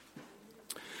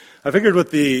I figured with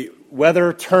the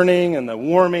weather turning and the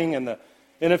warming and the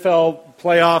NFL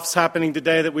playoffs happening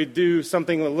today that we'd do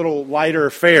something a little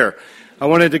lighter fare. I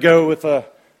wanted to go with a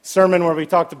sermon where we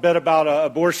talked a bit about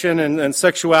abortion and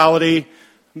sexuality.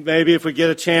 Maybe if we get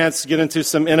a chance, get into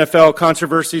some NFL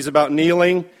controversies about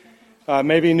kneeling,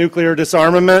 maybe nuclear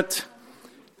disarmament,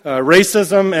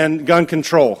 racism, and gun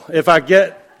control. If I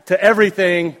get to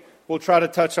everything, we'll try to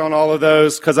touch on all of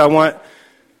those because I want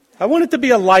it to be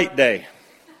a light day.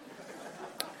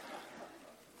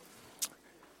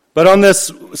 But on this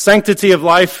Sanctity of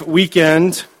Life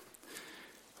weekend,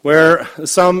 where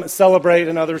some celebrate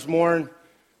and others mourn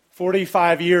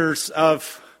 45 years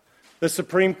of the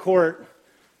Supreme Court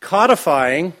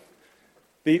codifying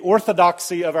the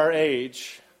orthodoxy of our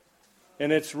age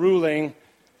and its ruling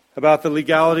about the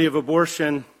legality of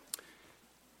abortion,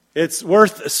 it's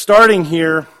worth starting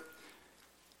here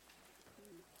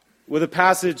with a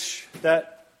passage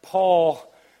that Paul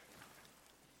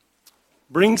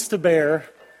brings to bear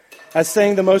as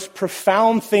saying the most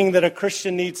profound thing that a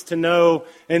Christian needs to know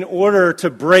in order to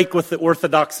break with the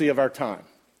orthodoxy of our time.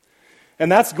 And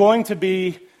that's going to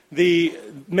be the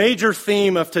major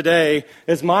theme of today,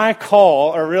 is my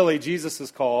call, or really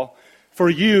Jesus' call, for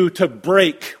you to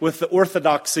break with the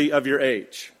orthodoxy of your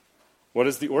age. What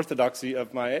is the orthodoxy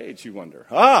of my age, you wonder?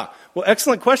 Well,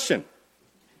 excellent question.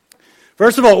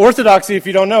 First of all, orthodoxy, if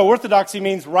you don't know, orthodoxy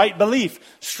means right belief,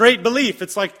 straight belief.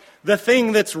 It's like the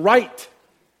thing that's right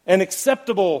and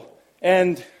acceptable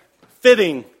and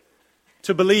fitting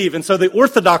to believe. And so the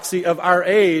orthodoxy of our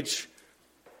age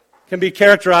can be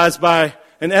characterized by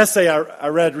an essay I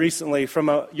read recently from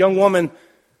a young woman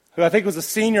who I think was a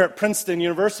senior at Princeton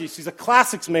University. She's a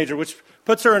classics major, which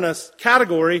puts her in a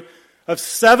category of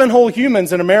 7 whole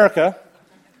humans in America.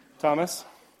 Thomas.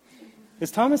 Is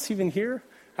Thomas even here?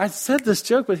 I said this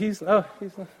joke, but he's not.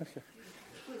 Okay.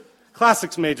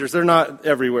 Classics majors, they're not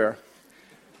everywhere.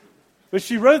 But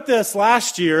she wrote this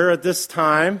last year at this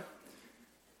time,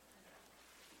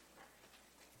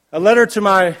 a letter to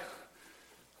my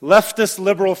leftist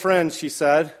liberal friend, she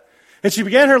said. And she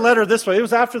began her letter this way. It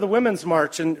was after the Women's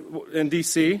March in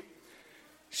D.C.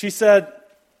 She said,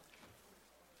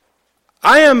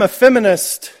 I am a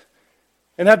feminist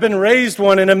and have been raised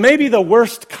one, and maybe the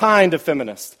worst kind of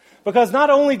feminist. Because not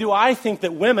only do I think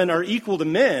that women are equal to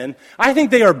men, I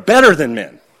think they are better than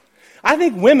men. I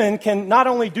think women can not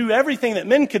only do everything that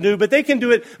men can do, but they can do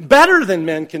it better than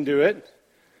men can do it.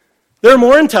 They're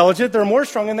more intelligent, they're more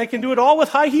strong, and they can do it all with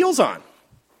high heels on.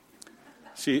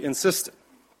 She insisted.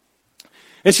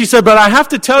 And she said, but I have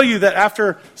to tell you that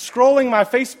after scrolling my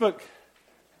Facebook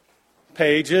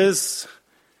pages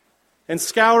and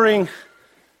scouring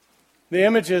the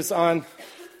images on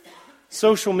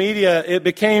social media, it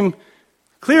became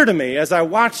clear to me as I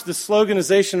watched the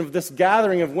sloganization of this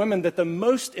gathering of women that the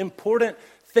most important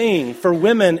thing for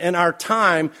women in our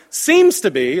time seems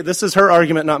to be, this is her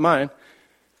argument, not mine,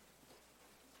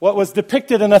 what was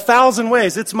depicted in 1,000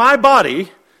 ways. It's my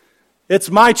body, it's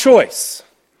my choice.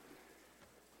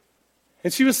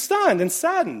 And she was stunned and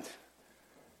saddened.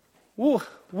 Well,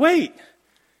 wait,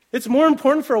 it's more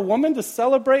important for a woman to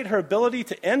celebrate her ability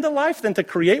to end a life than to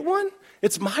create one?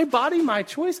 It's my body, my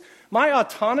choice, my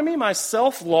autonomy, my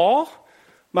self-law,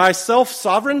 my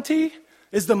self-sovereignty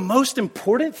is the most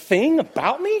important thing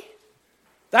about me?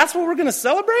 That's what we're going to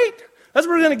celebrate? That's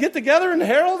what we're going to get together and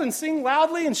herald and sing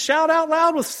loudly and shout out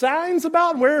loud with signs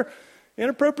about and wear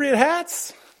inappropriate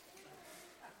hats?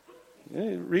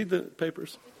 Yeah, read the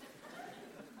papers.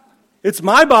 It's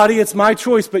my body, it's my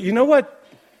choice, but you know what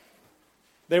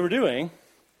they were doing?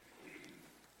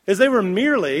 Is they were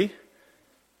merely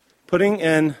putting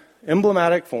in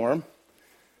emblematic form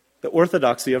the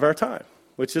orthodoxy of our time,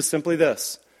 which is simply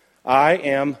this: I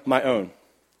am my own.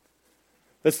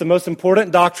 That's the most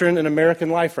important doctrine in American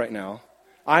life right now.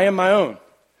 I am my own.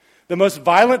 The most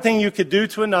violent thing you could do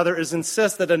to another is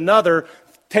insist that another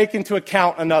take into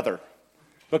account another,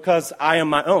 because I am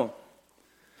my own.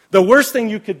 The worst thing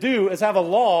you could do is have a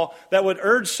law that would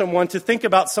urge someone to think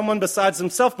about someone besides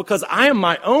himself, because I am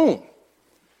my own.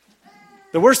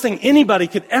 The worst thing anybody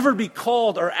could ever be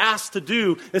called or asked to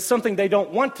do is something they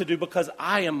don't want to do, because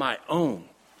I am my own.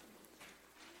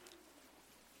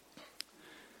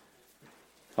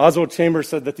 Oswald Chambers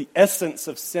said that the essence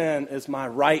of sin is my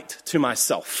right to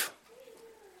myself.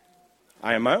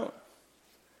 I am my own.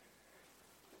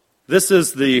 This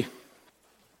is the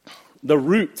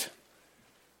root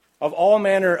of all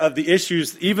manner of the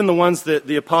issues, even the ones that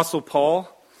the Apostle Paul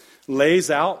lays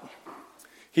out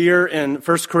here in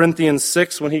 1 Corinthians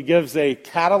 6 when he gives a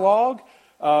catalog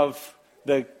of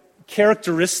the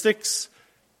characteristics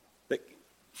that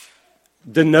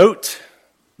denote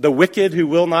the wicked who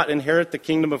will not inherit the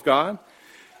kingdom of God.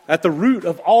 At the root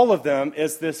of all of them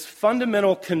is this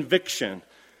fundamental conviction,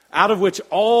 out of which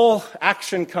all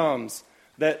action comes,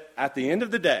 that at the end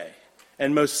of the day,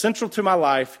 and most central to my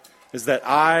life, is that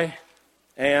I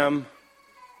am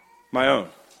my own.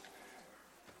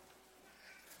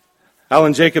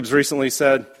 Alan Jacobs recently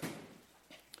said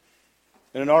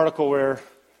in an article where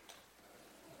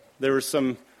there was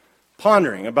some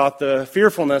pondering about the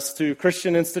fearfulness to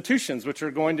Christian institutions, which are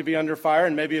going to be under fire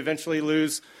and maybe eventually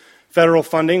lose federal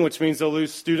funding, which means they'll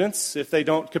lose students if they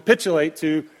don't capitulate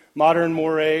to modern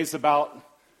mores about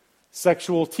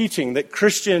sexual teaching, that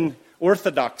Christian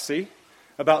orthodoxy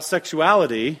about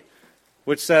sexuality,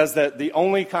 which says that the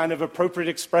only kind of appropriate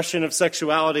expression of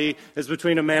sexuality is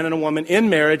between a man and a woman in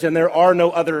marriage, and there are no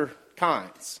other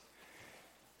kinds.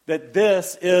 That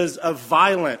this is a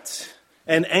violent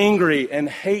and angry and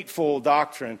hateful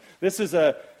doctrine. This is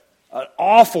an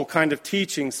awful kind of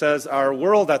teaching, says our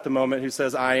world at the moment, who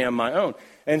says, I am my own.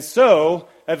 And so,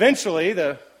 eventually,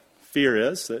 the fear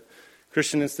is that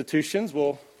Christian institutions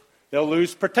they'll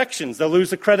lose protections, they'll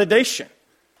lose accreditation.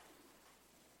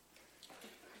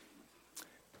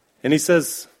 And he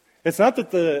says, it's not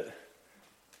that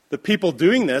the people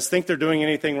doing this think they're doing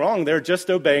anything wrong. They're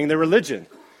just obeying their religion,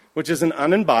 which is an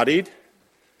unembodied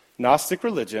Gnostic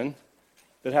religion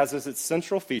that has as its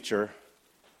central feature,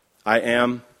 I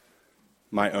am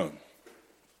my own.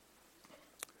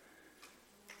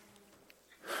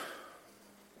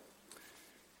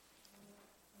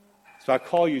 So I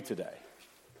call you today,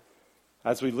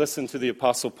 as we listen to the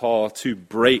Apostle Paul, to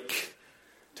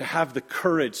have the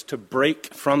courage to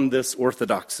break from this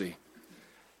orthodoxy.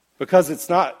 Because it's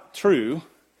not true,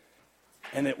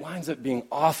 and it winds up being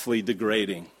awfully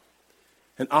degrading,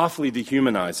 and awfully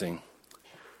dehumanizing,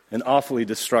 and awfully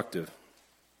destructive.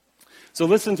 So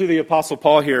listen to the Apostle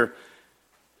Paul here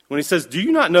when he says, do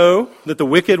you not know that the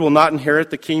wicked will not inherit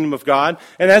the kingdom of God?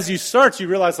 And as you start, you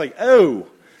realize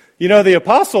the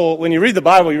apostle, when you read the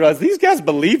Bible, you realize these guys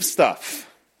believe stuff.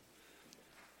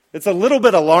 It's a little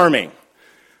bit alarming.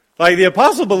 Like the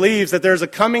apostle believes that there's a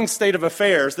coming state of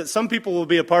affairs that some people will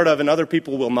be a part of and other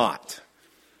people will not.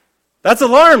 That's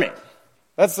alarming.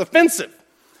 That's offensive.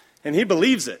 And he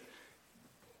believes it.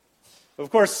 Of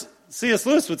course, C.S.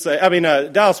 Lewis would say,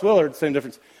 Dallas Willard, same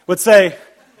difference, would say,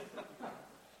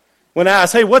 when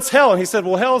asked, hey, what's hell? And he said,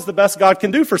 well, hell is the best God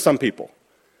can do for some people.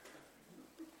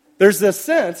 There's this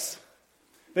sense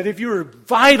that if you are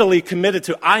vitally committed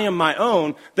to I am my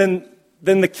own, then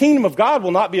the kingdom of God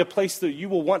will not be a place that you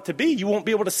will want to be. You won't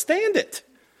be able to stand it.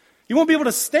 You won't be able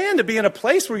to stand to be in a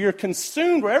place where you're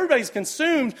consumed, where everybody's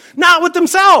consumed, not with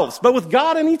themselves, but with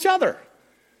God and each other.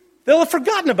 They'll have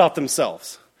forgotten about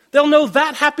themselves. They'll know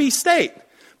that happy state.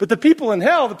 But the people in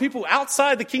hell, the people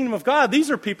outside the kingdom of God,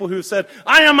 these are people who have said,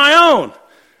 I am my own.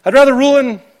 I'd rather rule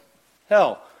in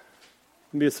hell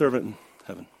than be a servant in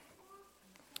heaven.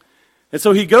 And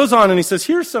so he goes on and he says,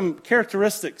 here's some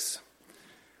characteristics.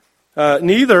 Don't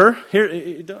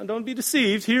be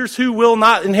deceived. Here's who will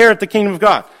not inherit the kingdom of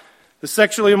God. The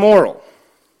sexually immoral.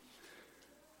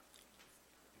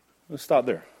 Let's stop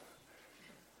there.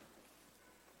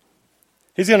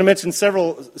 He's going to mention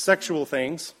several sexual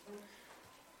things.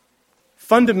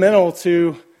 Fundamental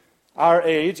to our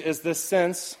age is this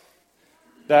sense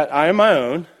that I am my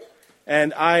own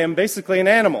and I am basically an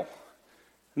animal.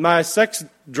 My sex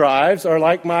drives are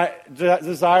like my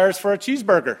desires for a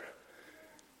cheeseburger.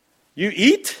 You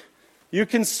eat, you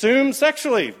consume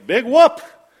sexually. Big whoop.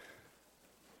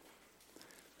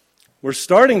 We're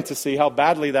starting to see how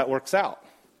badly that works out.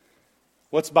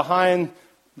 What's behind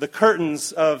the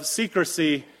curtains of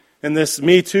secrecy in this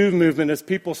Me Too movement is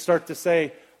people start to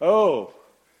say, oh,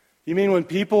 you mean when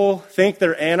people think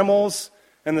they're animals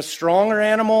and the stronger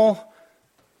animal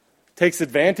takes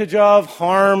advantage of,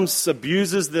 harms,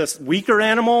 abuses this weaker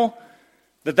animal,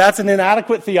 that's an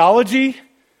inadequate theology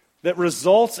that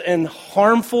results in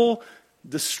harmful,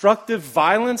 destructive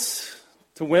violence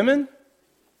to women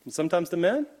and sometimes to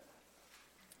men?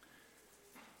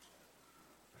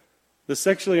 The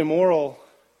sexually immoral,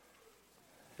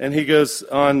 and he goes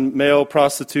on, male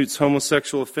prostitutes,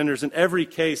 homosexual offenders, in every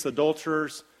case,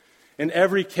 adulterers, in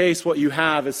every case what you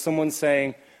have is someone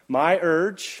saying, my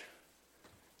urge,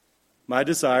 my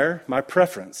desire, my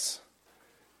preference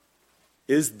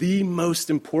is the most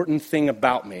important thing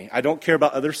about me. I don't care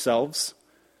about other selves.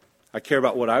 I care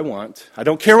about what I want. I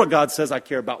don't care what God says. I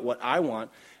care about what I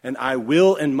want. And I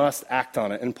will and must act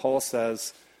on it. And Paul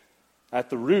says, at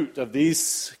the root of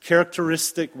these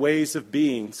characteristic ways of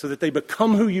being, so that they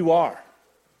become who you are,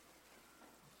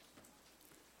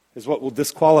 is what will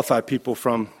disqualify people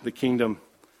from the kingdom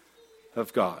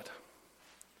of God.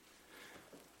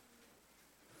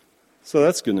 So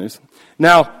that's good news.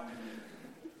 Now,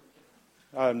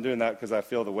 I'm doing that because I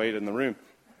feel the weight in the room.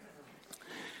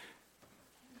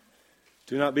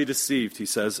 Do not be deceived, he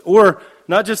says. Or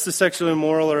not just the sexually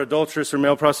immoral or adulterous or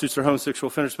male prostitutes or homosexual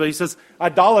offenders, but he says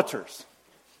idolaters.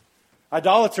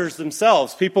 Idolaters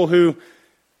themselves, people who,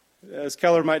 as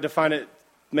Keller might define it,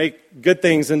 make good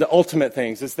things into ultimate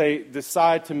things as they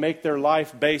decide to make their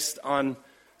life based on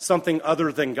something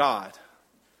other than God.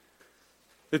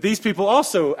 That these people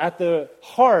also, at the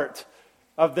heart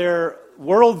of their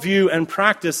worldview and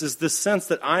practice, is this sense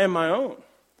that I am my own.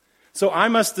 So I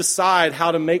must decide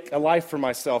how to make a life for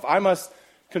myself. I must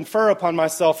confer upon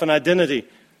myself an identity.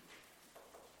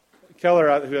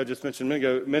 Keller, who I just mentioned a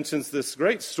minute ago, mentions this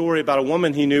great story about a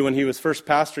woman he knew when he was first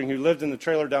pastoring who lived in the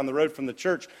trailer down the road from the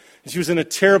church. And she was in a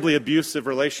terribly abusive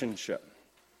relationship.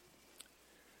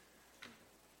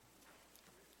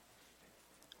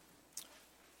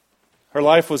 Her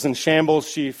life was in shambles.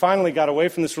 She finally got away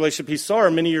from this relationship. He saw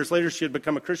her many years later. She had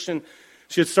become a Christian.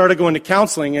 She had started going to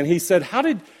counseling, and he said, How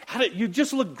did you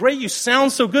just look great? You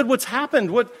sound so good. What's happened?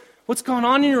 What's gone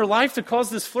on in your life to cause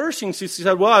this flourishing? She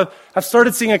said, well, I've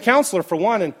started seeing a counselor for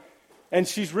one, and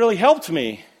she's really helped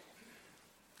me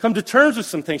come to terms with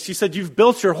some things. She said, you've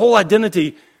built your whole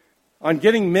identity on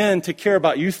getting men to care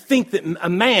about you. You think that a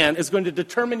man is going to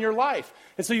determine your life.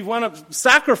 And so you wound up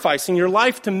sacrificing your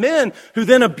life to men who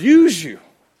then abuse you.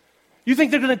 You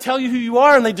think they're going to tell you who you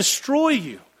are, and they destroy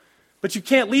you. But you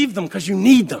can't leave them because you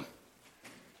need them.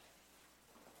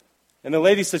 And the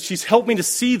lady said, she's helped me to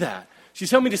see that.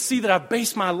 She's helped me to see that I've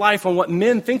based my life on what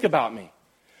men think about me.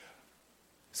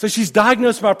 So she's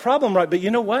diagnosed my problem right, but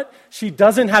you know what? She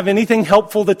doesn't have anything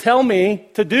helpful to tell me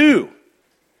to do.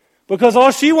 Because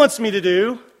all she wants me to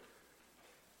do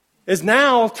is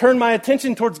now turn my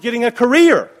attention towards getting a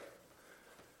career.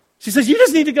 She says, you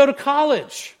just need to go to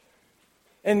college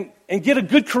and get a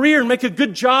good career and make a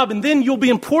good job, and then you'll be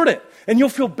important, and you'll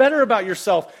feel better about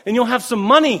yourself, and you'll have some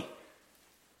money,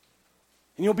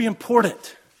 and you'll be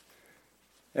important.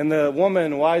 And the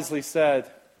woman wisely said,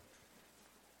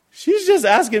 she's just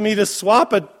asking me to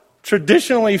swap a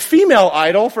traditionally female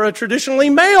idol for a traditionally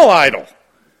male idol.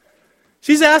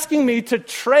 She's asking me to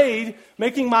trade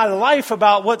making my life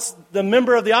about what the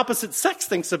member of the opposite sex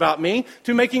thinks about me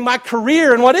to making my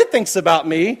career and what it thinks about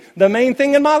me the main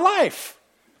thing in my life.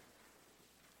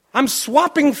 I'm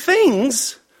swapping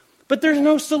things, but there's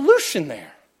no solution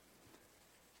there.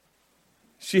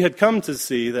 She had come to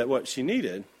see that what she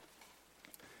needed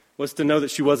was to know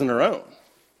that she wasn't her own.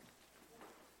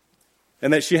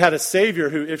 And that she had a Savior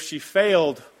who, if she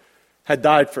failed, had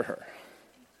died for her.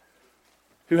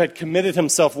 Who had committed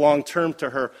himself long-term to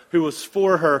her, who was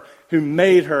for her, who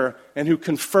made her, and who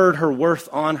conferred her worth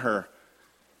on her.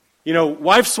 You know,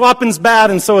 wife swapping's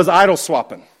bad, and so is idol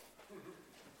swapping.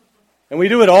 And we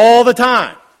do it all the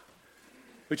time.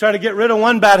 We try to get rid of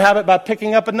one bad habit by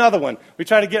picking up another one. We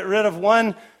try to get rid of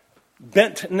one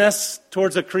bentness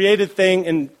towards a created thing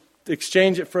and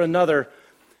exchange it for another.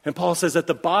 And Paul says at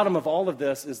the bottom of all of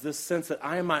this is this sense that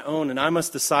I am my own and I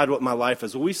must decide what my life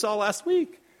is. Well, we saw last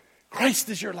week, Christ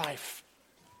is your life.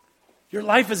 Your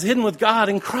life is hidden with God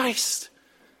in Christ.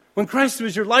 When Christ, who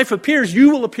is your life, appears, you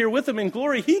will appear with him in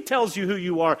glory. He tells you who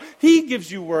you are. He gives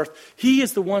you worth. He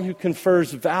is the one who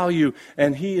confers value,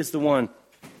 and he is the one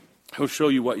who will show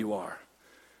you what you are.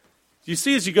 You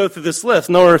see as you go through this list,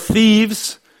 nor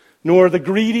thieves, nor the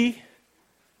greedy.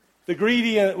 The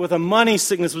greedy with a money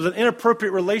sickness, with an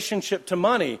inappropriate relationship to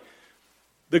money.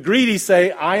 The greedy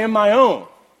say, I am my own.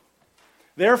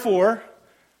 Therefore,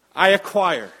 I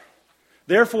acquire.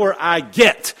 Therefore, I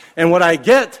get. And what I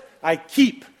get, I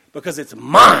keep. Because it's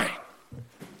mine.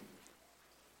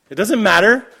 It doesn't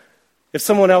matter if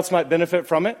someone else might benefit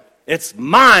from it. It's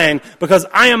mine because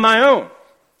I am my own.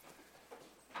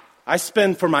 I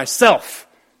spend for myself.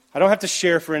 I don't have to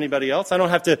share for anybody else. I don't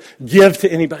have to give to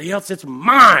anybody else. It's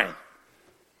mine.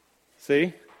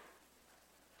 See?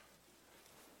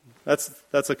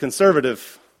 That's a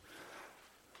conservative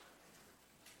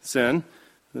sin.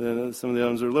 Some of the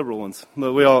others are liberal ones.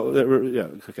 But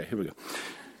okay, here we go.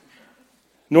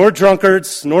 Nor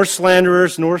drunkards, nor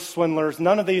slanderers, nor swindlers.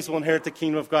 None of these will inherit the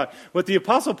kingdom of God. What the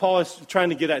Apostle Paul is trying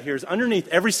to get at here is underneath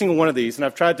every single one of these, and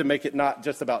I've tried to make it not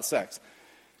just about sex.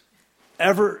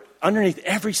 Underneath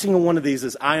every single one of these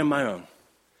is I am my own.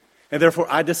 And therefore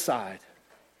I decide.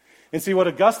 And see, what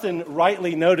Augustine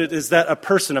rightly noted is that a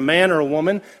person, a man or a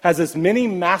woman, has as many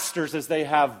masters as they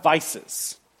have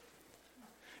vices.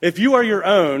 If you are your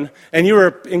own and you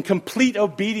are in complete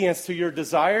obedience to your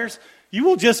desires, you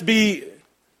will just be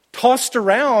tossed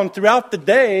around throughout the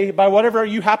day by whatever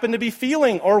you happen to be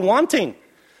feeling or wanting.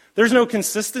 There's no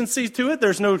consistency to it.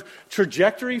 There's no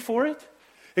trajectory for it.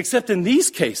 Except in these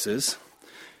cases,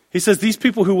 he says these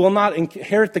people who will not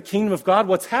inherit the kingdom of God,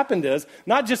 what's happened is,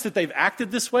 not just that they've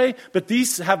acted this way, but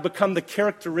these have become the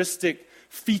characteristic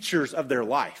features of their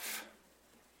life.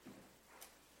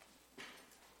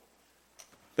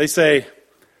 They say,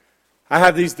 I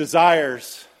have these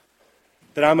desires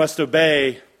that I must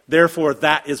obey, therefore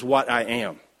that is what I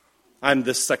am. I'm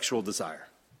this sexual desire.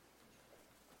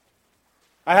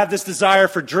 I have this desire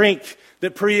for drink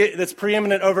that's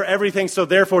preeminent over everything, so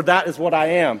therefore that is what I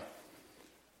am.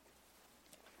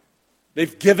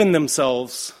 They've given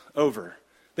themselves over.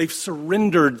 They've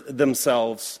surrendered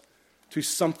themselves to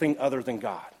something other than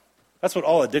God. That's what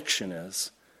all addiction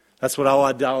is. That's what all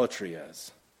idolatry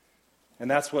is. And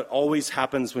that's what always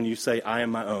happens when you say, I am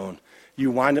my own.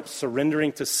 You wind up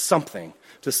surrendering to something,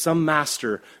 to some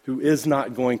master who is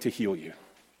not going to heal you.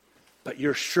 But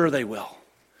you're sure they will.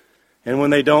 And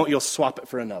when they don't, you'll swap it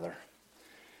for another.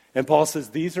 And Paul says,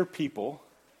 these are people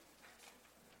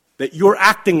that you're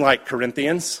acting like,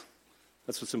 Corinthians.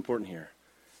 That's what's important here.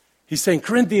 He's saying,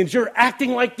 Corinthians, you're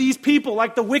acting like these people,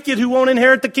 like the wicked who won't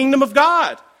inherit the kingdom of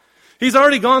God. He's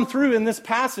already gone through in this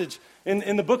passage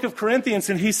in the book of Corinthians,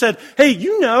 and he said, hey,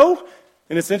 you know,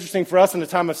 and it's interesting for us in a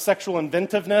time of sexual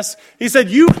inventiveness, he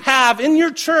said, you have in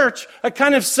your church a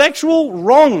kind of sexual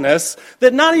wrongness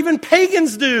that not even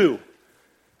pagans do.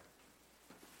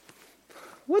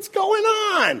 What's going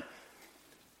on?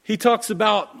 He talks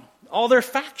about all their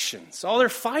factions, all their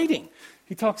fighting.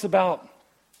 He talks about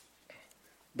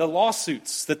the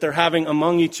lawsuits that they're having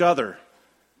among each other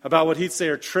about what he'd say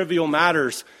are trivial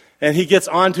matters. And he gets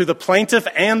on to the plaintiff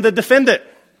and the defendant.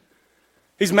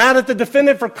 He's mad at the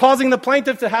defendant for causing the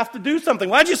plaintiff to have to do something.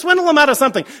 Why'd you swindle him out of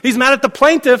something? He's mad at the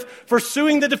plaintiff for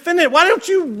suing the defendant. Why don't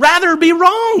you rather be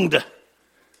wronged?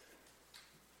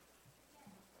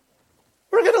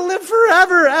 We're going to live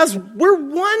forever as we're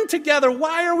one together.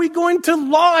 Why are we going to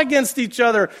law against each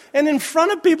other and in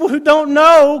front of people who don't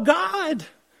know God?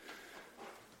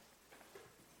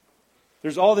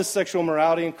 There's all this sexual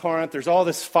immorality in Corinth. There's all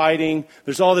this fighting.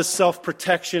 There's all this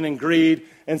self-protection and greed.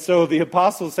 And so the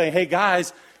apostles say, hey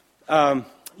guys,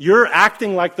 you're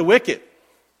acting like the wicked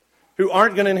who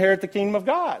aren't going to inherit the kingdom of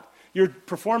God. You're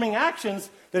performing actions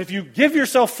that if you give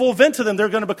yourself full vent to them, they're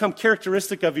going to become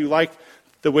characteristic of you like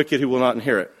the wicked who will not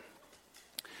inherit.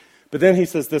 But then he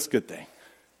says this good thing.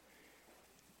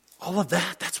 All of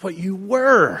that, that's what you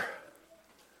were.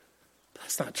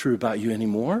 That's not true about you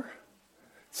anymore.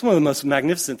 It's one of the most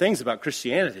magnificent things about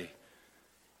Christianity.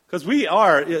 Because we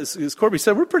are, as Corby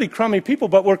said, we're pretty crummy people,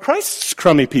 but we're Christ's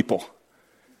crummy people.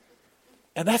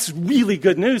 And that's really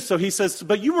good news. So he says,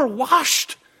 but you were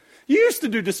washed. You used to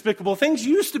do despicable things.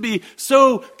 You used to be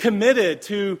so committed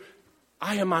to,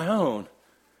 I am my own.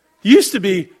 You used to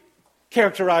be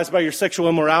characterized by your sexual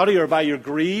immorality or by your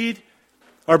greed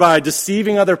or by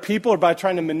deceiving other people or by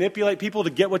trying to manipulate people to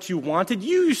get what you wanted.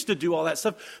 You used to do all that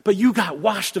stuff, but you got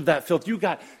washed of that filth. You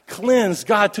got cleansed.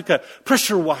 God took a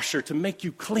pressure washer to make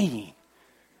you clean.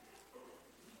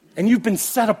 And you've been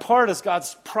set apart as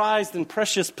God's prized and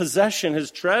precious possession,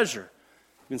 his treasure.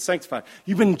 You've been sanctified.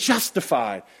 You've been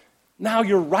justified. Now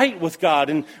you're right with God.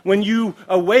 And when you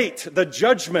await the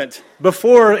judgment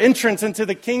before entrance into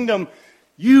the kingdom,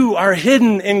 you are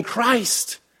hidden in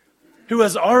Christ, who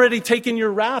has already taken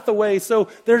your wrath away. So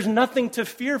there's nothing to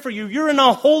fear for you. You're in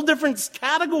a whole different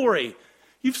category.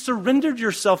 You've surrendered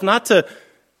yourself not to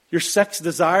your sex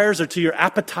desires or to your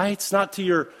appetites, not to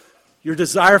your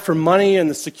desire for money and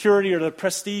the security or the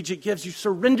prestige it gives. You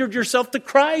surrendered yourself to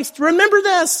Christ. Remember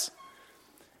this.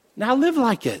 Now live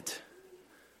like it.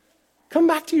 Come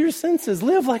back to your senses.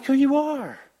 Live like who you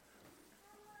are.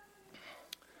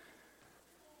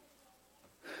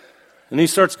 And he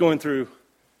starts going through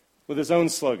with his own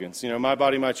slogans. You know, my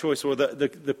body, my choice. Or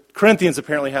the Corinthians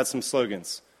apparently had some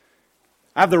slogans.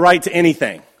 I have the right to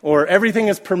anything. Or everything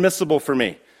is permissible for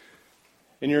me.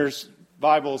 In your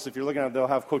Bibles, if you're looking at it, they'll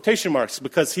have quotation marks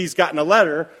because he's gotten a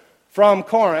letter from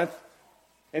Corinth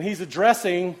and he's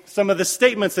addressing some of the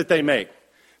statements that they make.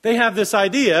 They have this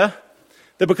idea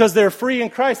that because they're free in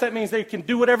Christ, that means they can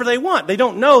do whatever they want. They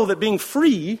don't know that being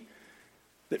free,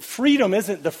 that freedom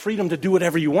isn't the freedom to do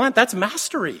whatever you want. That's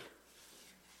mastery.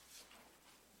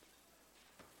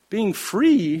 Being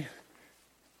free,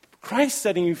 Christ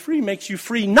setting you free makes you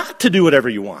free not to do whatever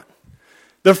you want.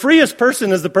 The freest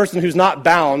person is the person who's not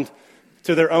bound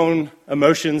to their own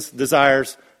emotions,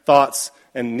 desires, thoughts,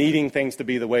 and needing things to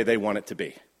be the way they want it to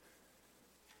be.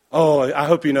 Oh, I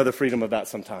hope you know the freedom of that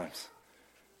sometimes.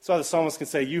 That's why the psalmist can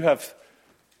say, you have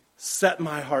set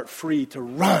my heart free to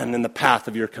run in the path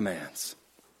of your commands.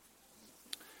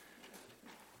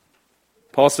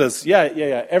 Paul says,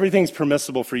 yeah, everything's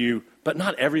permissible for you, but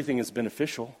not everything is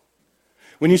beneficial.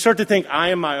 When you start to think, I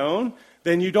am my own,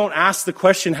 then you don't ask the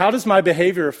question, how does my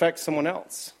behavior affect someone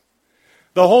else?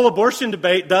 The whole abortion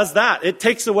debate does that. It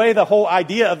takes away the whole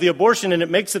idea of the abortion and it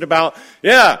makes it about,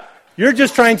 you're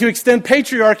just trying to extend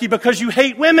patriarchy because you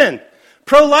hate women.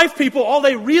 Pro-life people, all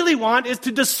they really want is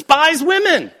to despise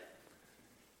women.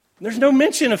 There's no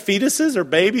mention of fetuses or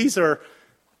babies or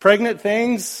pregnant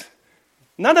things.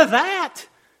 None of that.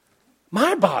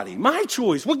 My body, my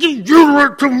choice. What gives you the right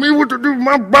to tell me what to do with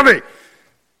my body?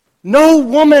 No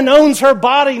woman owns her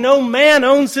body. No man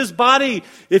owns his body.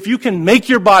 If you can make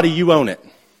your body, you own it.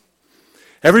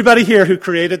 Everybody here who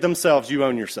created themselves, you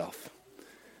own yourself.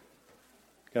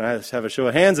 Can I have a show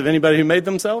of hands of anybody who made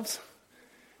themselves?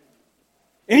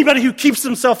 Anybody who keeps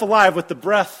themselves alive with the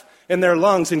breath in their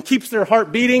lungs and keeps their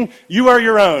heart beating, you are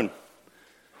your own.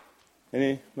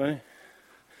 Anybody?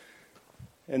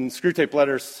 In Screwtape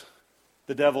Letters,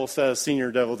 the devil says,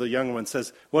 senior devil, the young one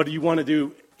says, what do you want to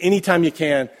do anytime you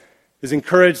can is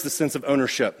encourage the sense of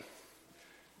ownership.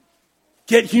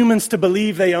 Get humans to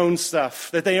believe they own stuff,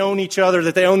 that they own each other,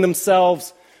 that they own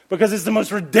themselves, because it's the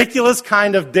most ridiculous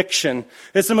kind of diction.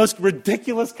 It's the most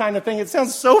ridiculous kind of thing. It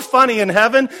sounds so funny in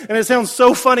heaven, and it sounds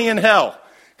so funny in hell.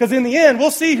 Because in the end,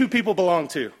 we'll see who people belong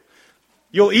to.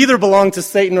 You'll either belong to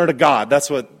Satan or to God. That's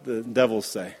what the devils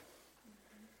say.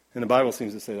 And the Bible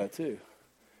seems to say that too.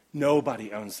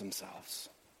 Nobody owns themselves.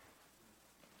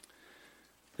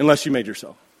 Unless you made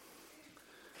yourself.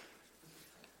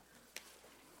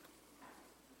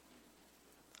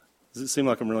 Does it seem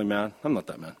like I'm really mad? I'm not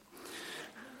that mad.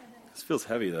 This feels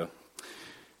heavy, though.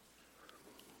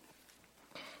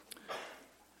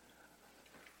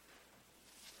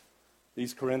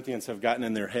 These Corinthians have gotten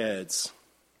in their heads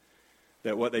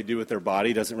that what they do with their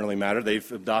body doesn't really matter.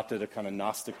 They've adopted a kind of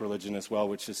Gnostic religion as well,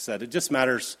 which has said it just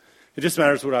matters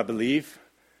what I believe.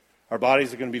 Our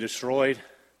bodies are going to be destroyed,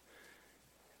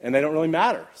 and they don't really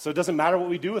matter. So it doesn't matter what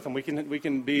we do with them. We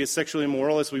can be as sexually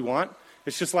immoral as we want.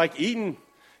 It's just like eating.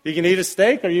 You can eat a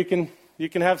steak, or you can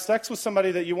have sex with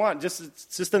somebody that you want.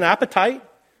 It's just an appetite.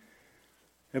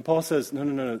 And Paul says,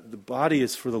 no. The body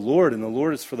is for the Lord, and the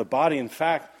Lord is for the body. In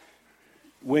fact,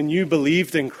 when you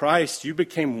believed in Christ, you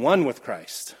became one with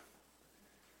Christ.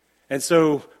 And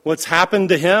so what's happened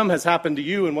to him has happened to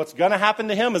you, and what's going to happen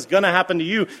to him is going to happen to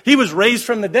you. He was raised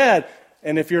from the dead,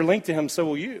 and if you're linked to him, so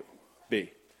will you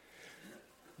be.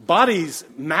 Bodies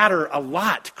matter a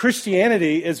lot.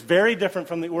 Christianity is very different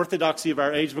from the orthodoxy of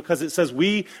our age because it says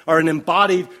we are an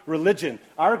embodied religion.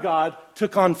 Our God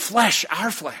took on flesh, our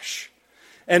flesh.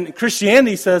 And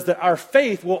Christianity says that our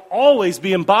faith will always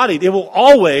be embodied. It will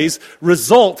always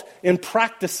result in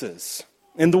practices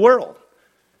in the world.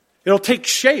 It'll take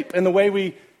shape in the way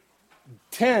we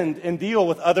tend and deal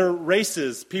with other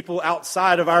races, people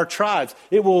outside of our tribes.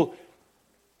 It will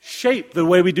shape the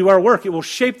way we do our work. It will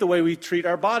shape the way we treat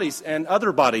our bodies and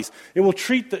other bodies. It will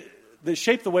shape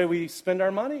the way we spend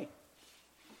our money.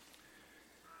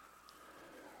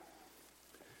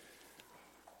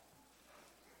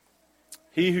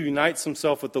 He who unites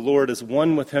himself with the Lord is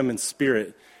one with him in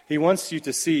spirit. He wants you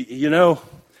to see,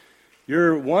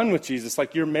 you're one with Jesus,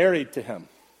 like you're married to him.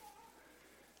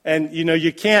 And,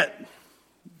 you can't,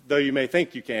 though you may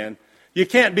think you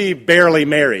can't be barely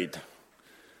married.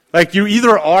 Like you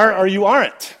either are or you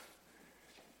aren't.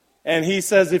 And he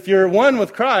says if you're one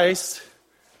with Christ,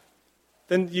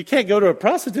 then you can't go to a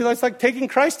prostitute. That's like taking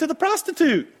Christ to the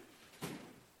prostitute.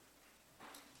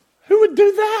 Who would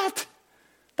do that?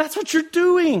 That's what you're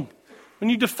doing when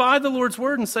you defy the Lord's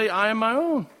word and say, I am my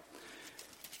own.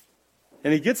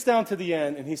 And he gets down to the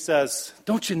end and he says,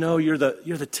 don't you know you're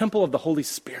the temple of the Holy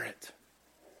Spirit?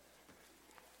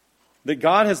 That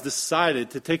God has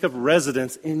decided to take up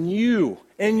residence in you,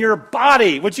 in your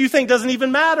body, which you think doesn't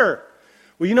even matter.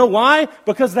 Well, you know why?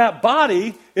 Because that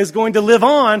body is going to live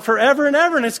on forever and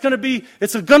ever, and it's going to be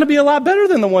a lot better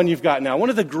than the one you've got now. One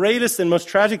of the greatest and most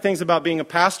tragic things about being a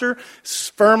pastor,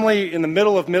 firmly in the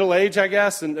middle of middle age, I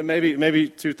guess, and maybe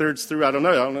 2/3 through, I don't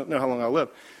know how long I'll live.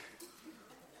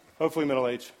 Hopefully middle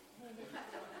age.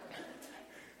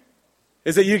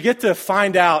 Is that you get to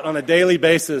find out on a daily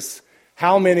basis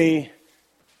how many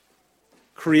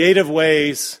creative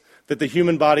ways that the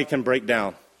human body can break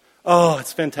down. Oh,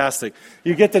 it's fantastic.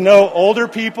 You get to know older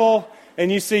people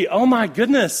and you see, oh my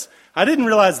goodness, I didn't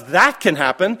realize that can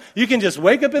happen. You can just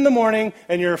wake up in the morning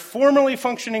and your formerly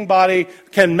functioning body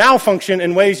can malfunction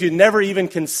in ways you never even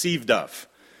conceived of.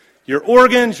 Your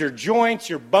organs, your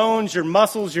joints, your bones, your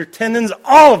muscles, your tendons,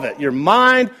 all of it, your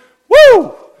mind.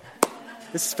 Woo!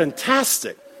 This is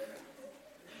fantastic.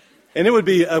 And it would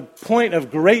be a point of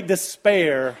great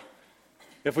despair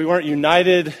if we weren't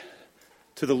united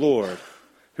to the Lord,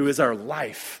 who is our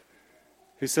life,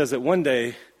 who says that one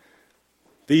day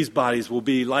these bodies will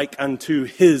be like unto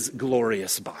his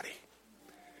glorious body.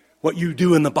 What you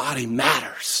do in the body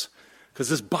matters, because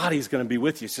this body is going to be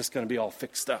with you. It's just going to be all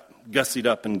fixed up, gussied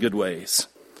up in good ways.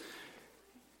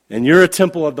 And you're a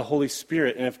temple of the Holy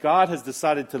Spirit. And if God has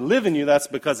decided to live in you, that's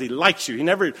because he likes you. He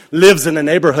never lives in a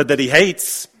neighborhood that he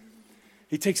hates.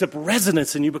 He takes up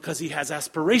residence in you because he has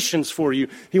aspirations for you.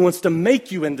 He wants to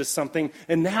make you into something.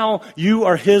 And now you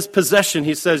are his possession.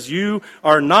 He says you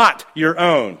are not your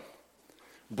own.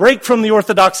 Break from the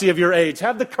orthodoxy of your age.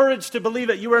 Have the courage to believe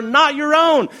it. You are not your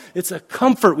own. It's a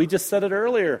comfort. We just said it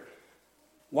earlier.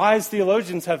 Wise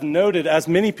theologians have noted, as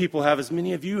many people have, as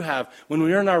many of you have, when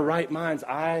we are in our right minds,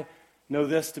 I know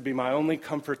this to be my only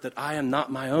comfort, that I am not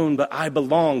my own, but I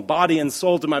belong, body and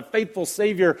soul, to my faithful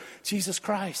Savior, Jesus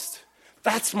Christ.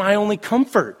 That's my only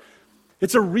comfort.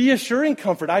 It's a reassuring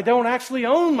comfort. I don't actually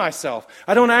own myself.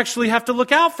 I don't actually have to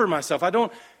look out for myself. I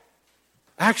don't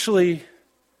actually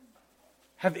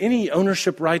have any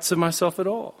ownership rights of myself at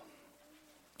all.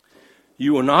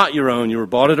 You are not your own. You were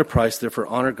bought at a price. Therefore,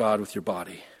 honor God with your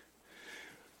body.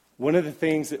 One of the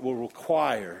things it will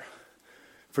require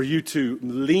for you to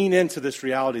lean into this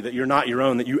reality that you're not your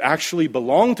own, that you actually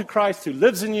belong to Christ who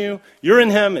lives in you, you're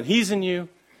in him and he's in you,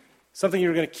 something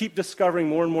you're going to keep discovering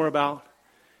more and more about,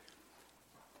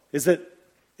 is that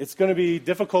it's going to be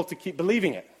difficult to keep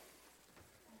believing it.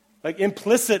 Like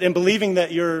implicit in believing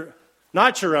that you're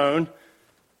not your own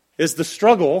is the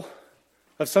struggle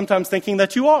of sometimes thinking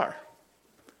that you are.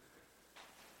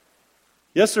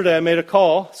 Yesterday I made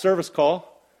a service call,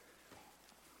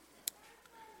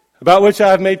 about which I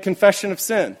have made confession of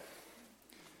sin.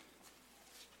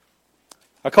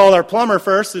 I called our plumber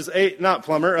first,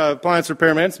 appliance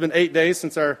repairman. It's been 8 days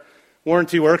since our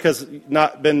warranty work has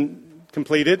not been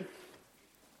completed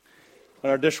on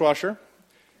our dishwasher.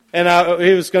 And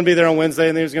he was going to be there on Wednesday,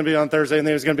 and then he was going to be on Thursday, and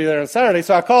then he was going to be there on Saturday.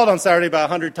 So I called on Saturday about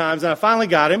 100 times, and I finally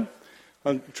got him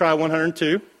on try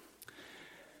 102.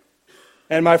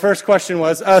 And my first question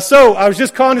was, so I was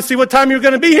just calling to see what time you were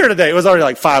going to be here today. It was already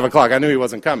like 5 o'clock. I knew he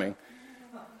wasn't coming.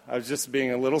 I was just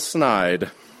being a little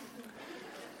snide.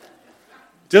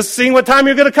 Just seeing what time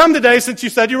you're going to come today since you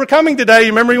said you were coming today. You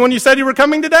remember when you said you were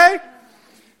coming today?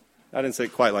 I didn't say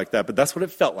it quite like that, but that's what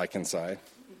it felt like inside.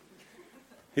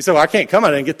 He said, well, I can't come.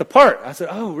 I didn't get the part. I said,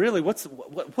 oh, really?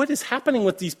 What is happening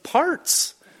with these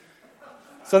parts?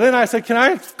 So then I said, can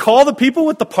I call the people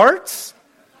with the parts?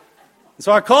 And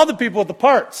so I called the people with the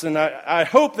parts, and I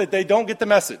hope that they don't get the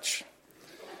message.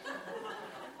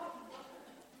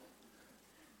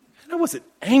 And I wasn't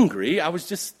angry. I was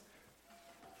just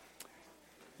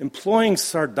employing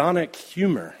sardonic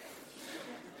humor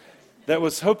that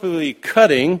was hopefully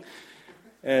cutting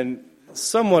and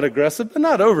somewhat aggressive, but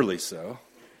not overly so.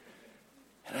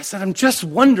 And I said, I'm just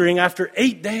wondering, after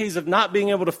 8 days of not being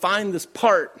able to find this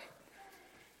part,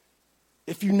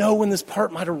 if you know when this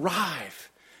part might arrive.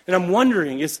 And I'm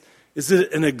wondering, is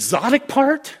it an exotic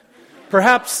part?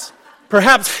 Perhaps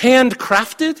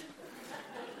handcrafted?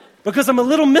 Because I'm a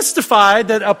little mystified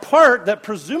that a part that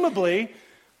presumably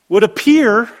would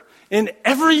appear in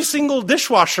every single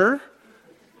dishwasher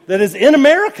that is in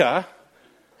America,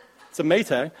 it's a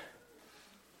Maytag,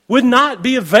 would not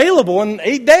be available in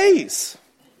 8 days.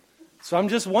 So I'm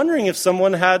just wondering if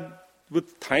someone had,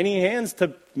 with tiny hands,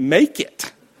 to make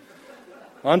it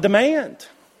on demand.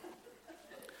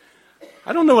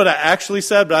 I don't know what I actually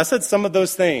said, but I said some of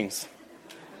those things.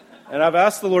 And I've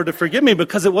asked the Lord to forgive me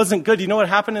because it wasn't good. You know what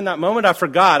happened in that moment? I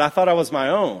forgot. I thought I was my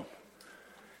own.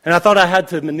 And I thought I had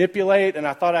to manipulate, and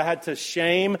I thought I had to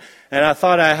shame, and I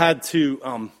thought I had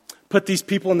to put these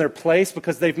people in their place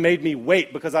because they've made me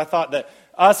wait, because I thought that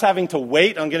us having to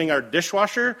wait on getting our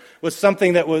dishwasher was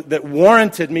something that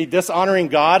warranted me dishonoring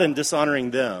God and dishonoring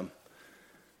them.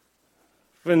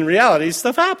 But in reality,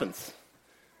 stuff happens.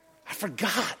 I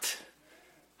forgot.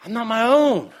 I'm not my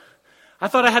own. I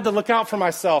thought I had to look out for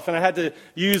myself, and I had to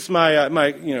use my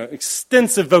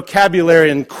extensive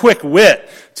vocabulary and quick wit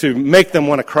to make them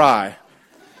want to cry.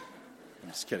 I'm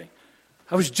just kidding.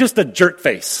 I was just a jerk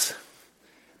face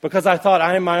because I thought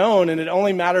I am my own, and it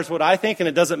only matters what I think, and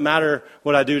it doesn't matter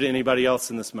what I do to anybody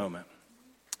else in this moment.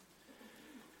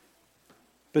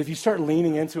 But if you start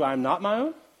leaning into I'm not my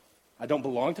own, I don't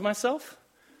belong to myself,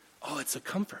 it's a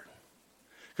comfort.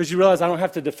 Because you realize I don't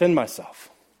have to defend myself.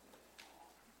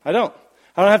 I don't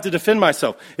have to defend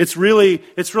myself. It's really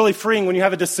freeing when you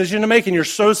have a decision to make and you're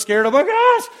so scared. Oh my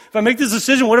gosh, if I make this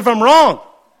decision, what if I'm wrong?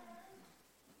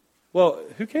 Well,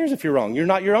 who cares if you're wrong? You're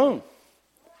not your own.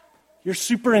 You're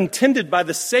superintended by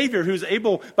the Savior who's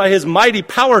able, by his mighty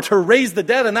power, to raise the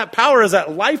dead. And that power is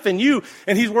at life in you.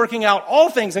 And he's working out all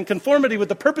things in conformity with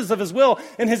the purpose of his will.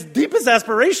 And his deepest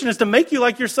aspiration is to make you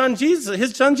like your son Jesus,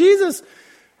 his son Jesus.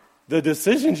 The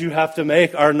decisions you have to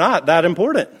make are not that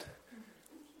important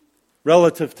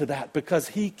relative to that, because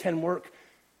he can work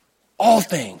all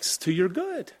things to your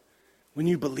good. When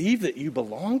you believe that you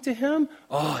belong to him,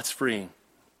 it's freeing.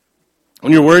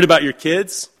 When you're worried about your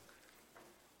kids,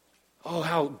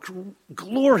 how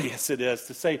glorious it is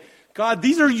to say, God,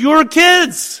 these are your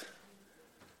kids.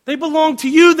 They belong to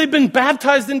you. They've been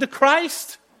baptized into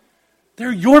Christ.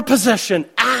 They're your possession.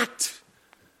 Act,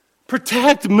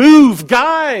 protect, move,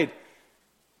 guide.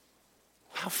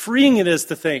 How freeing it is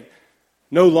to think,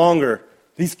 no longer,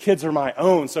 these kids are my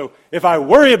own. So if I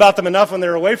worry about them enough when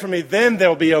they're away from me, then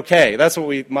they'll be okay. That's what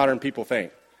we modern people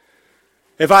think.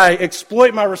 If I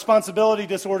exploit my responsibility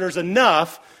disorders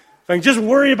enough, if I can just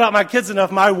worry about my kids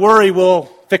enough, my worry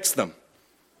will fix them,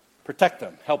 protect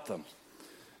them, help them.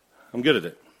 I'm good at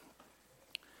it.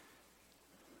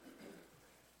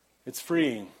 It's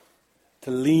freeing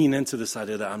to lean into this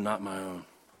idea that I'm not my own.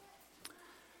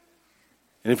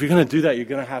 And if you're going to do that, you're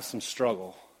going to have some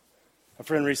struggle. A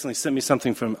friend recently sent me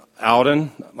something from Auden,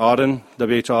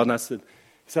 W.H. Auden. He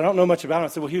said, I don't know much about him. I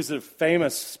said, well, he was a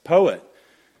famous poet,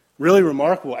 really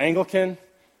remarkable, Anglican,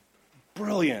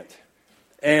 brilliant.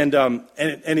 And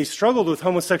he struggled with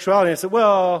homosexuality. And I said,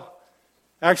 well,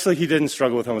 actually, he didn't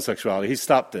struggle with homosexuality. He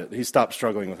stopped it. He stopped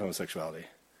struggling with homosexuality.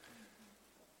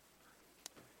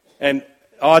 And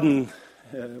Auden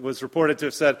was reported to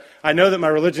have said, I know that my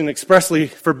religion expressly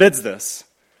forbids this,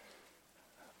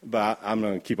 but I'm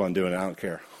going to keep on doing it. I don't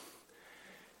care.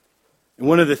 And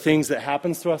one of the things that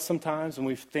happens to us sometimes when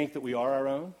we think that we are our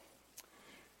own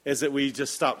is that we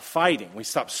just stop fighting. We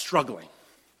stop struggling.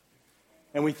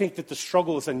 And we think that the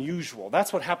struggle is unusual.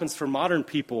 That's what happens for modern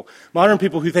people. Modern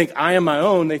people who think, I am my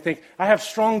own, they think, I have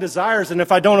strong desires, and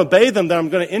if I don't obey them, then I'm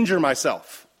going to injure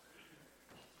myself.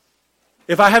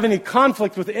 If I have any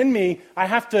conflict within me, I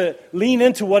have to lean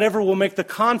into whatever will make the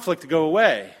conflict go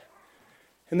away.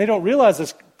 And they don't realize,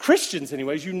 as Christians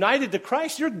anyways, united to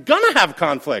Christ, you're going to have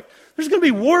conflict. There's going to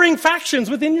be warring factions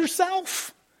within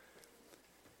yourself.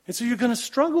 And so you're going to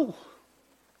struggle.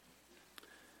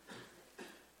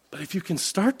 But if you can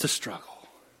start to struggle,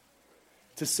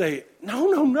 to say,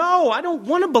 no, I don't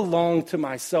want to belong to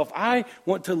myself. I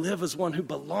want to live as one who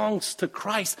belongs to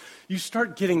Christ. You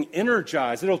start getting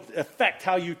energized. It'll affect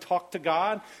how you talk to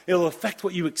God. It'll affect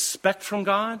what you expect from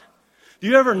God. Do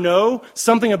you ever know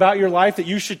something about your life that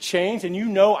you should change, and you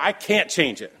know I can't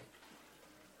change it?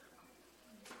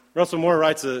 Russell Moore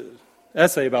writes an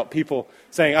essay about people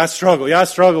saying, I struggle. Yeah, I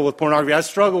struggle with pornography. I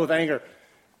struggle with anger.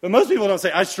 But most people don't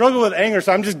say, I struggle with anger,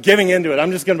 so I'm just giving into it.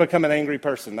 I'm just going to become an angry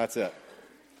person. That's it.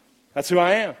 That's who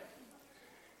I am.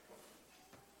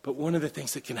 But one of the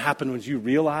things that can happen when you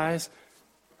realize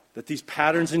that these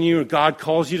patterns in you, or God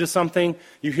calls you to something,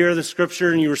 you hear the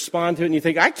scripture and you respond to it and you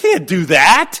think, I can't do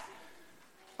that.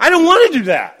 I don't want to do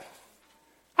that.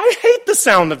 I hate the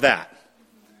sound of that.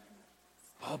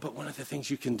 But one of the things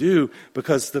you can do,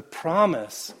 because the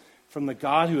promise from the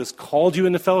God who has called you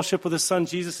into fellowship with his son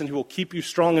Jesus and who will keep you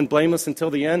strong and blameless until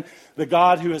the end, the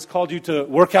God who has called you to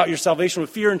work out your salvation with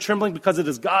fear and trembling, because it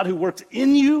is God who works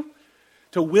in you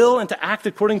to will and to act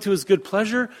according to his good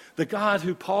pleasure, the God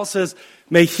who Paul says,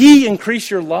 may he increase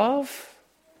your love.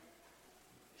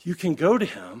 You can go to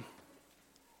him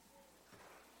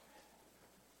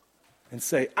and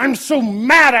say, I'm so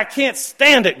mad I can't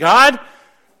stand it, God.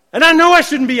 And I know I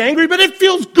shouldn't be angry, but it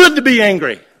feels good to be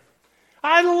angry.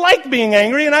 I like being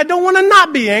angry, and I don't want to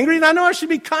not be angry, and I know I should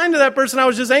be kind to that person I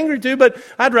was just angry to, but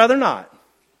I'd rather not.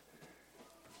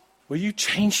 Will you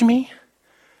change me?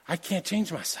 I can't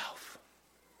change myself.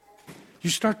 You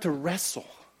start to wrestle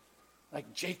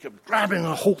like Jacob, grabbing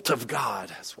a hold of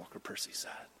God, as Walker Percy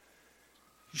said.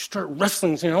 You start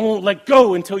wrestling, saying, I won't let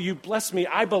go until you bless me.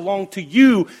 I belong to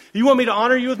you. You want me to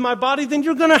honor you with my body? Then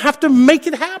you're going to have to make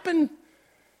it happen.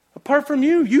 Apart from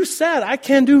you, you said, I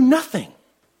can do nothing.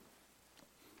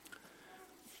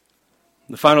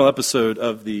 The final episode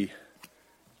of the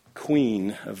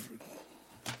Queen of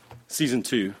season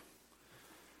 2.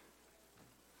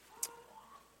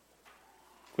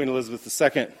 Queen Elizabeth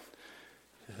II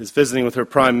is visiting with her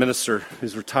prime minister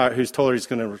who's told her he's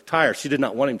going to retire. She did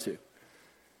not want him to.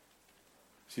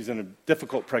 She's in a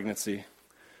difficult pregnancy.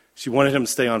 She wanted him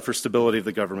to stay on for stability of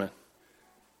the government.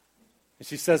 And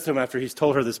she says to him after he's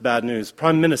told her this bad news,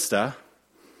 Prime Minister,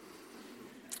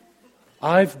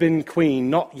 I've been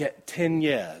queen not yet 10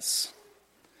 years.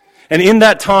 And in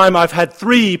that time, I've had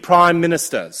 3 prime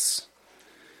ministers.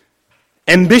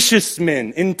 ambitious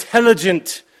men,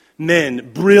 intelligent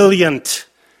men, brilliant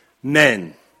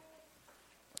men.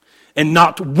 And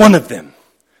not one of them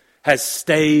has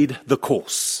stayed the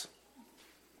course.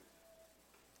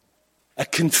 A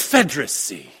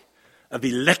confederacy of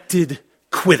elected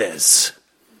quitters.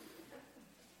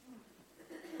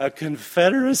 A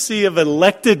confederacy of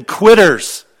elected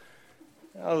quitters.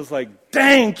 I was like,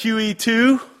 dang,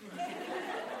 QE2.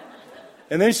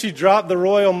 And then she dropped the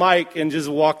royal mic and just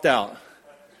walked out.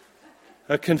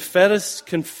 A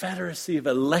confederacy of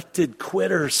elected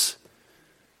quitters.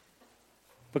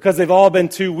 Because they've all been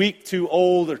too weak, too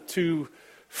old, or too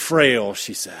frail,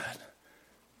 she said.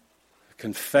 A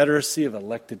confederacy of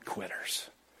elected quitters.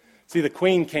 See, the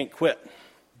queen can't quit.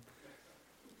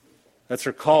 That's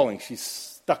her calling. She's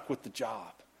stuck with the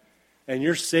job. And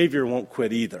your Savior won't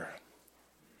quit either.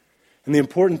 And the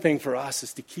important thing for us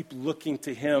is to keep looking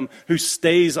to Him who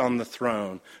stays on the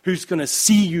throne, who's going to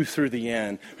see you through the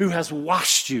end, who has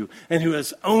washed you and who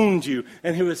has owned you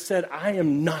and who has said, I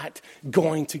am not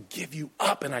going to give you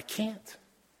up, and I can't.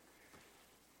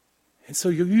 And so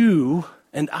you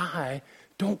and I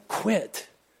don't quit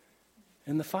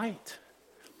in the fight.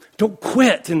 Don't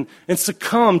quit and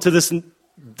succumb to this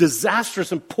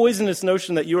disastrous and poisonous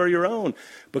notion that you are your own,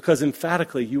 because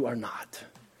emphatically you are not.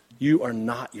 You are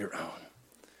not your own.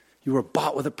 You were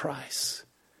bought with a price.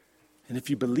 And if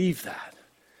you believe that,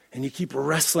 and you keep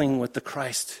wrestling with the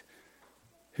Christ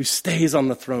who stays on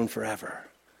the throne forever,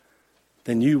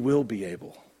 then you will be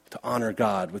able to honor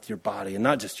God with your body, and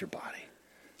not just your body,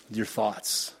 with your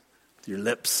thoughts, with your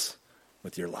lips,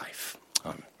 with your life.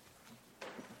 Amen.